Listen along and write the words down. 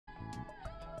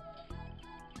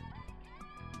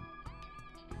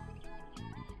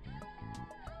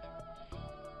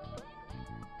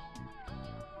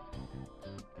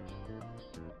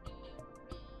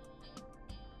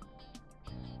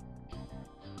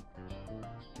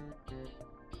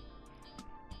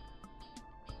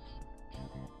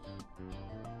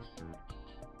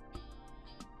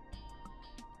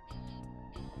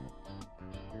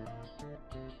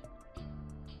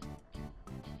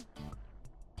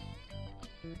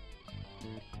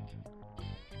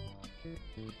What's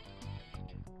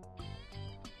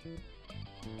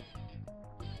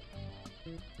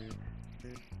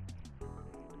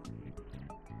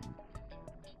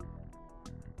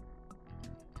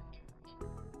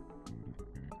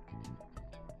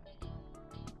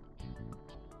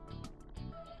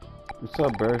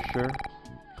up, Bersher?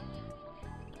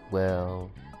 Well,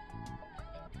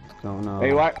 what's going on?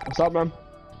 Hey, right? What's up, man?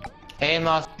 Hey,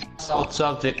 what's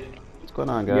up, Dick? What's going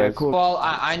on, guys? Yeah, cool. Well,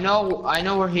 I know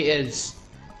where he is.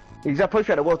 He's supposed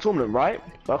to be at the World Tournament, right?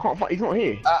 But I can't find. He's not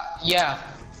here. Yeah.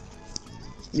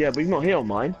 Yeah, but he's not here on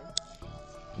mine,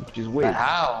 which is weird. But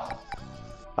how?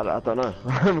 I don't know.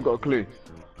 I haven't got a clue.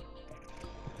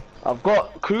 I've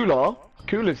got Cooler.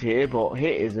 Cooler's here, but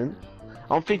Hit isn't.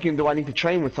 I'm thinking, do I need to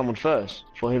train with someone first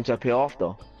for him to appear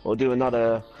after, or do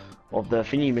another of the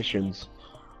thingy missions?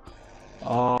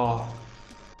 Oh.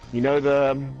 You know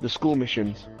the school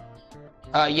missions.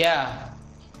 Yeah.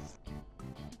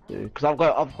 Because I've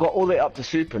got all the way up to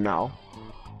super now.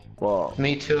 Well.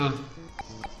 Me too.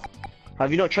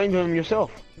 Have you not trained with him yourself?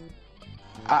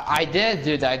 I did,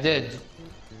 dude. I did.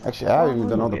 Actually, I haven't even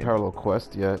done all the parallel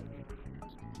quests yet.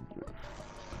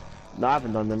 No, I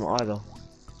haven't done them either.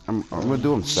 I'm gonna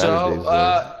do them Saturdays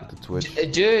with the Twitch.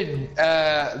 Dude,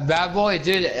 bad boy,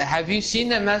 dude, have you seen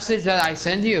the message that I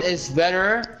sent you? It's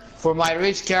better for my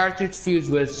rich character to fuse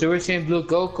with Super Saiyan Blue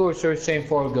Goku or Super Saiyan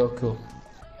 4 Goku.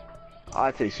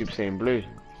 I'd say Super Saiyan Blue.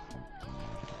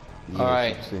 Yeah,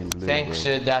 Alright, Blue, thanks,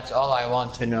 bro. that's all I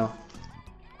want to know.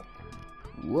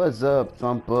 What's up,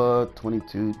 Thumper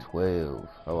 2212?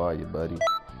 How are you, buddy?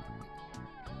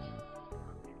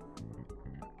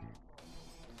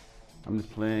 I'm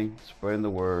just playing, spreading the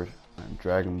word on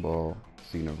Dragon Ball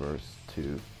Xenoverse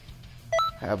 2.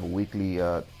 I have a weekly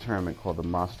tournament called the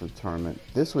Master Tournament.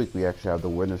 This week we actually have the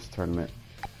Winners Tournament.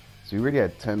 So we already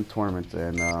had 10 tournaments,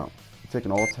 and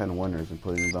taking all 10 winners and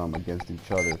putting them against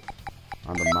each other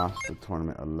on the Master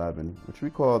Tournament 11, which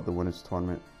we call the Winners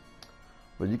Tournament.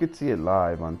 But you can see it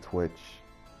live on Twitch,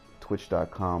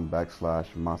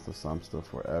 twitch.com/Mastasamsta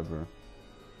forever.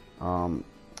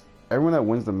 Everyone that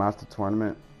wins the Master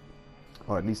Tournament,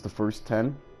 or at least the first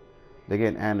 10, they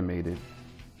get animated.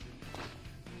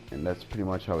 And that's pretty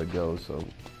much how it goes, so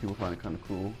people find it kind of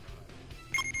cool.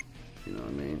 You know what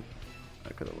I mean? I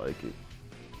kind of like it.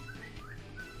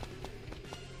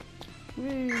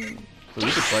 Whee! So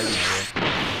we can fight now,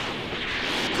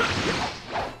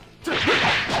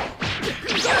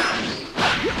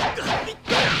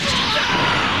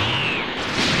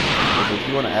 so if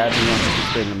you want to add me on to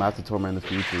participate in the Master Tournament in the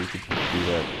future, you can just do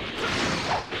that.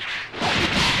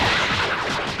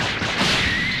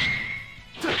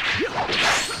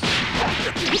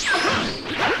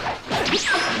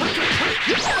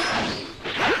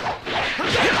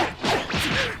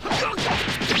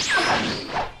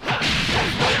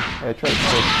 I tried to push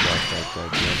that.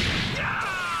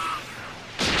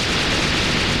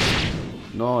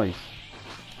 Nice.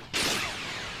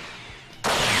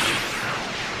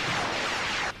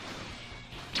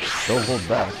 Don't hold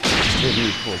back. Give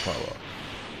me full power.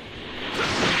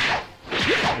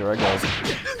 Here I go.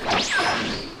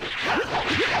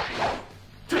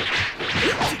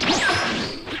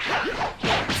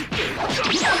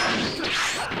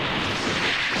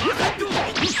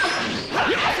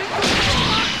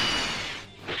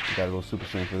 Gotta go Super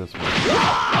Saiyan for this one.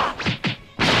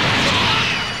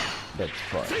 That's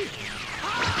fun.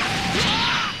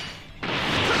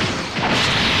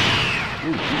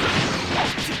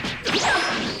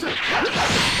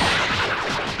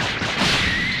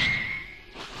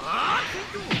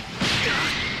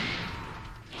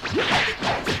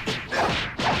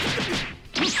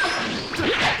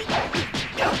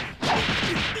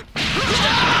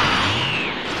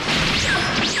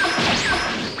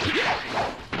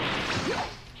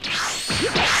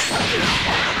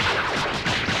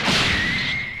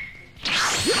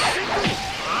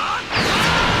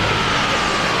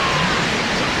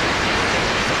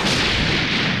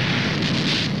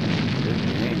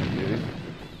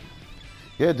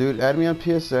 Yeah, dude, add me on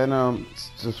PSN,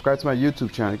 subscribe to my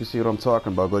YouTube channel, you can see what I'm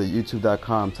talking about. Go to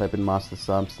youtube.com, type in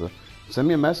Mastasamsta. Send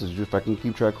me a message if I can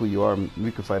keep track of who you are,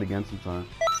 we can fight again sometime.